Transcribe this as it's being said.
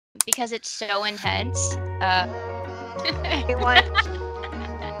because it's so intense. What?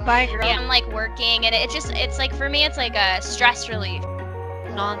 Bye, girl. Yeah, I'm like working, and it's like for me, it's like a stress relief.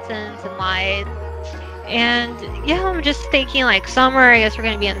 Nonsense and lies. And yeah, I'm just thinking like summer, I guess we're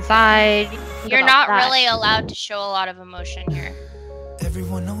gonna be inside. You're not really allowed to show a lot of emotion here.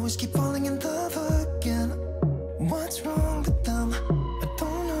 Everyone always keep falling in love again. What's wrong with them? I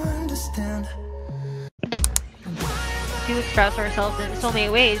don't understand. To express ourselves in so many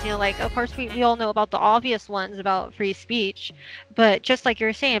ways, you know, like of course we all know about the obvious ones about free speech, but just like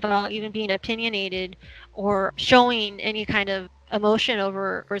you're saying about even being opinionated or showing any kind of emotion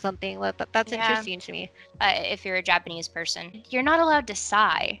over or something, that's interesting to me. If you're a Japanese person, you're not allowed to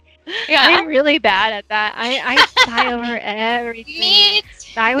sigh. Yeah, I'm really bad at that. I sigh over everything. Me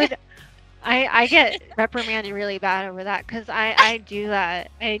too. I get reprimanded really bad over that because I do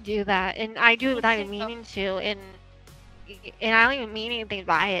that. And I do it without even meaning to, and I don't even mean anything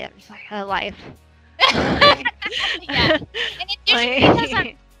by it. I'm just like, life. Yeah, and it's usually because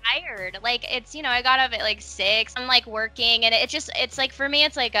I'm tired. Like it's, you know, I got up at like 6. I'm like working, and it's like for me,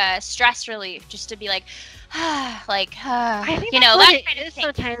 it's like a stress relief just to be like, like, I think you know, that's that what kind it of is thing.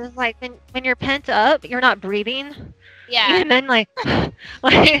 sometimes. Like when you're pent up, you're not breathing. Yeah. And then like,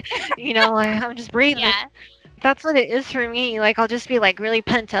 like you know, like I'm just breathing. Yeah. That's what it is for me. Like I'll just be like really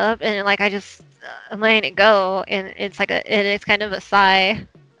pent up, and like I just I'm letting it go, and it's like it's kind of a sigh,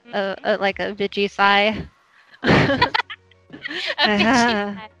 like a bitchy sigh. A bitchy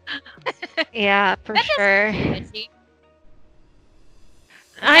sigh. Yeah, for That sure. bitchy.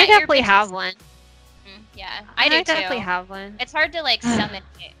 I definitely have one. Yeah, I do too. definitely have one. It's hard to like summon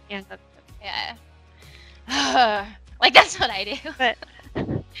it. Yeah. Yeah. Like that's what I do. But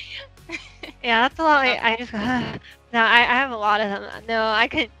yeah, that's a lot. I just no. I have a lot of them. No, I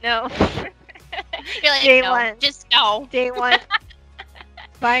couldn't. No. You're like, Day no, one. just no. Day one.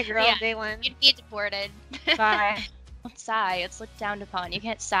 Bye, girl. Yeah, Day one. You'd be deported. Bye. Don't sigh. It's looked down upon. You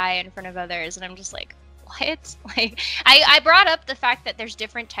can't sigh in front of others. And I'm just like, what? Like, I brought up the fact that there's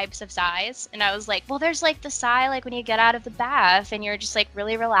different types of sighs. And I was like, well, there's like the sigh like when you get out of the bath and you're just like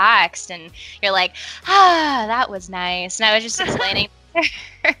really relaxed. And you're like, that was nice. And I was just explaining.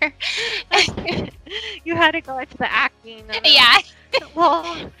 You had to go into the acting. Yeah.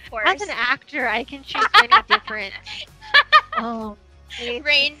 Well, as an actor, I can choose many different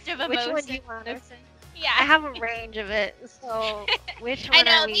range of emotions. Which one do you want to? Yeah. I have a range of it. So which one? I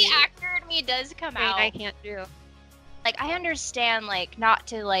know the actor in me does come out. I can't do. Like I understand like not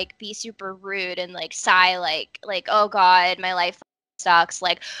to like be super rude and like sigh like oh god my life sucks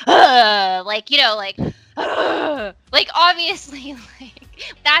like you know like like obviously like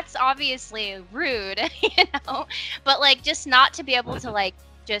that's obviously rude, you know, but like just not to be able to like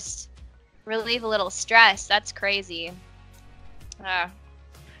just relieve a little stress, that's crazy.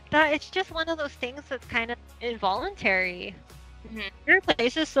 It's just one of those things that's kind of involuntary. Your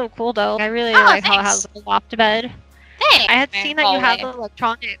place is so cool though. I really like how it has a loft bed. Thanks. I had seen that you have the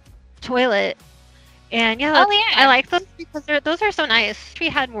electronic toilet. And yeah, I like those because those are so nice. We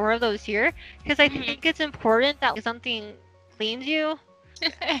had more of those here because I think it's important that something cleans you.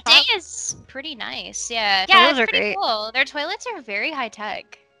 Day is pretty nice. Yeah, those are pretty great. Cool. Their toilets are very high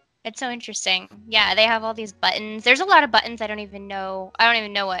tech. It's so interesting. Yeah, they have all these buttons. There's a lot of buttons I don't even know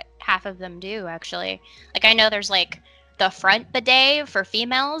what half of them do actually. Like I know there's like the front bidet for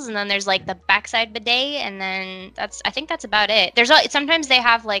females, and then there's like the backside bidet, and then I think that's about it. There's sometimes they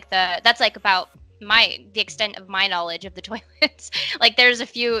have like that's like about the extent of my knowledge of the toilets. Like there's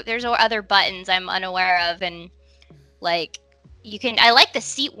other buttons I'm unaware of, and like I like the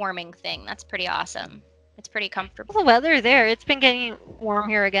seat warming thing. That's pretty awesome. It's pretty comfortable. The weather there, it's been getting warm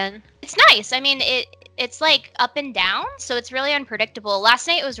here again. It's nice. I mean, it's like up and down, so it's really unpredictable. Last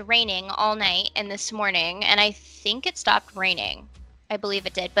night it was raining all night, and this morning, and I think it stopped raining. I believe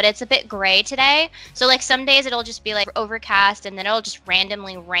it did, but it's a bit gray today. So like some days it'll just be like overcast, and then it'll just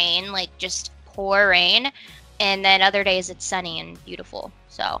randomly rain, like just pour rain, and then other days it's sunny and beautiful.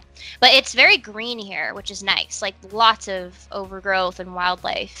 So, but it's very green here, which is nice. Like lots of overgrowth and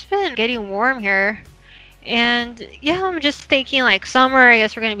wildlife. It's been getting warm here. And yeah, I'm just thinking like summer, I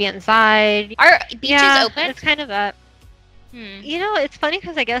guess we're going to be inside. Are beaches open? It's kind of up. You know, it's funny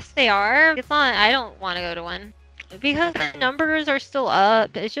because I guess they are. It's not, I don't want to go to one because the numbers are still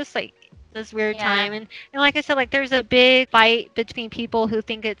up. It's just like this weird time. And like I said, like there's a big fight between people who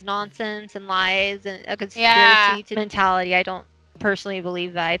think it's nonsense and lies and a conspiracy to mentality. I don't personally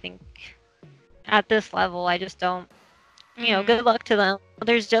believe that. I think at this level, I just don't. You know, good luck to them.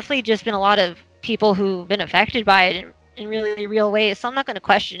 There's definitely just been a lot of people who've been affected by it in really real ways, so I'm not going to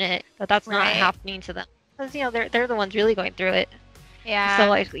question it, but that's not happening to them because you know they're the ones really going through it. Yeah. So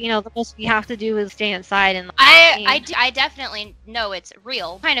like, you know, the most we have to do is stay inside. And I definitely know it's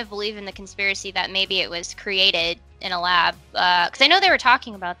real. I kind of believe in the conspiracy that maybe it was created in a lab, because I know they were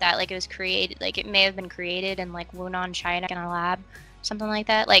talking about that, like it was created, like it may have been created in like Wunan, China, in a lab, something like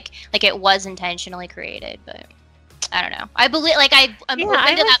that. Like it was intentionally created, but I don't know. I believe, like I'm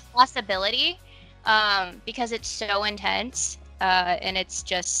open to that possibility, because it's so intense, and it's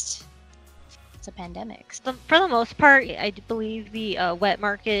just. It's a pandemic. For the most part, I believe the wet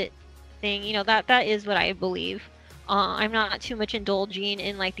market thing. You know, that is what I believe. I'm not too much indulging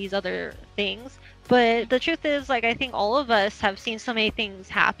in like these other things, but the truth is, like, I think all of us have seen so many things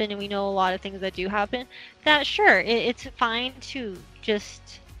happen, and we know a lot of things that do happen. That sure, it's fine to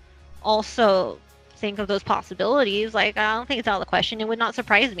just also think of those possibilities. Like, I don't think it's out of the question. It would not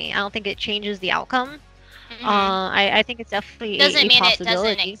surprise me. I don't think it changes the outcome. I think it's definitely doesn't mean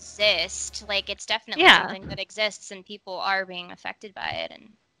possibility. It doesn't exist. Like it's definitely something that exists, and people are being affected by it, and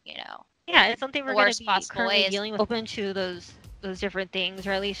you know. Yeah, it's something we're going to be currently dealing with. Open to those different things,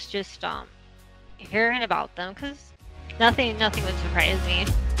 or at least just hearing about them, because nothing would surprise me.